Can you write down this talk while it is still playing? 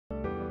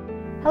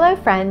Hello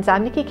friends,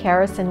 I'm Nikki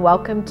Karis and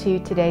welcome to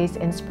today's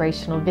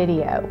inspirational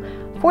video.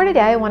 For today,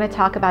 I want to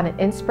talk about an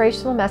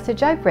inspirational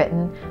message I've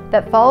written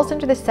that falls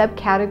under the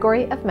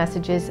subcategory of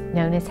messages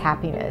known as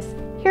happiness.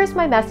 Here's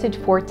my message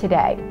for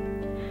today.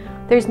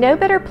 There's no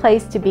better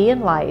place to be in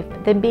life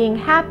than being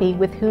happy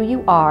with who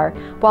you are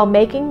while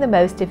making the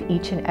most of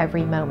each and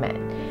every moment.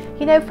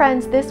 You know,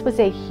 friends, this was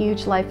a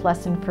huge life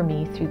lesson for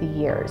me through the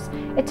years.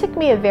 It took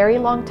me a very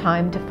long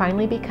time to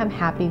finally become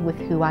happy with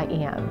who I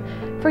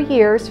am. For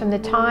years, from the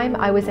time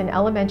I was in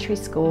elementary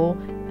school,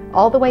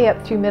 all the way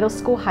up through middle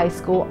school, high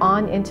school,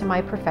 on into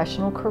my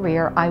professional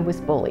career, I was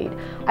bullied.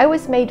 I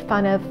was made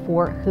fun of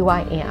for who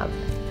I am.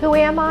 Who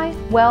am I?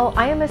 Well,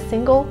 I am a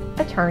single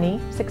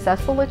attorney,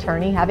 successful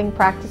attorney, having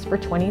practiced for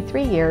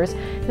 23 years,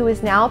 who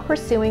is now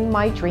pursuing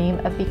my dream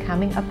of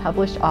becoming a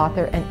published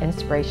author and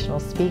inspirational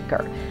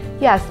speaker.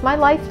 Yes, my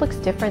life looks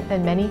different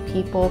than many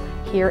people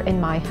here in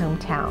my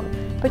hometown.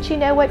 But you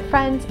know what,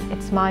 friends?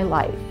 It's my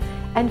life.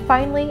 And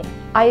finally,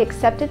 I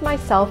accepted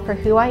myself for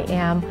who I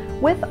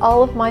am with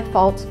all of my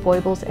faults,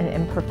 foibles, and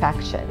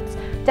imperfections.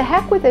 To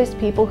heck with those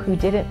people who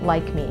didn't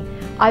like me.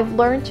 I've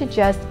learned to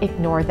just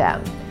ignore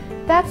them.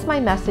 That's my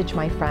message,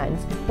 my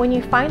friends. When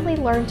you finally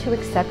learn to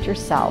accept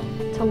yourself,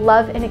 to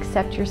love and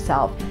accept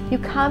yourself, you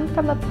come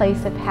from a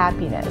place of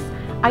happiness.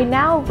 I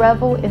now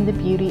revel in the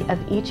beauty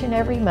of each and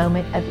every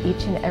moment of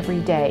each and every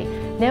day,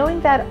 knowing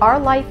that our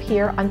life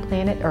here on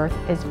planet Earth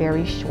is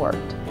very short.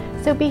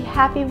 So be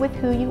happy with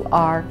who you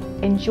are.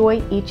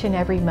 Enjoy each and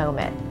every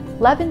moment.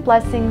 Love and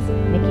blessings,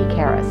 Nikki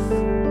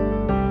Karis.